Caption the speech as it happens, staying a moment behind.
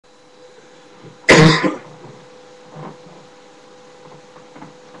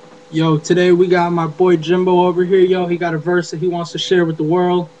Yo, today we got my boy Jimbo over here, yo. He got a verse that he wants to share with the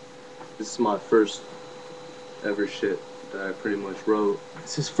world. This is my first ever shit that I pretty much wrote.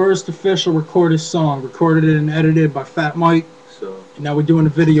 It's his first official recorded song, recorded and edited by Fat Mike. So and now we're doing a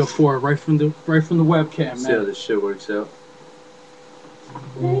video for it right from the webcam, man. See how this shit works out.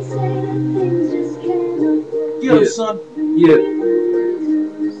 Get it, son. Yeah.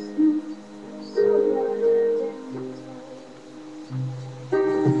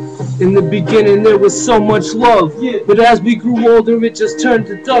 In the beginning there was so much love, but as we grew older it just turned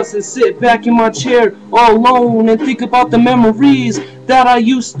to dust. And sit back in my chair all alone and think about the memories that I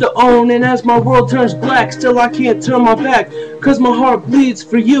used to own. And as my world turns black, still I can't turn my back, cause my heart bleeds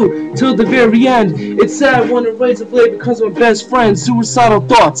for you till the very end. It's sad when a razor blade becomes my best friend. Suicidal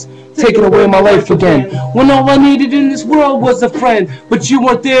thoughts taking away my life again, when all I needed in this world was a friend. But you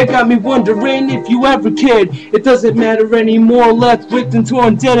weren't there, got me wondering if you ever cared. It doesn't matter anymore, left wicked and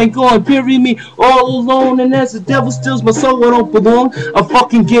torn, dead and gone. Bury me all alone, and as the devil steals my soul, I don't belong. I'm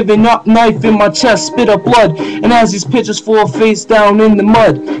fucking giving up, knife in my chest, spit up blood. And as these pictures fall face down in the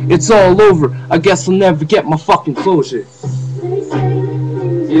mud, it's all over, I guess I'll never get my fucking closure.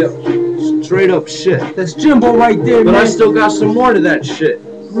 Yep, straight up shit. That's Jimbo right there, but man. I still got some more to that shit.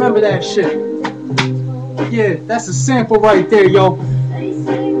 Remember that shit. Yeah, that's a sample right there, yo.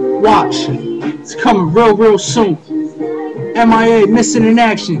 Watch. It's coming real soon. MIA, missing in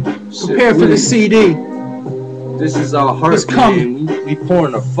action. Prepare for the CD. This is our heart. It's coming. We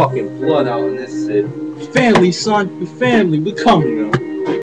pouring our fucking blood out in this shit. Family, son. We family. We coming, yo.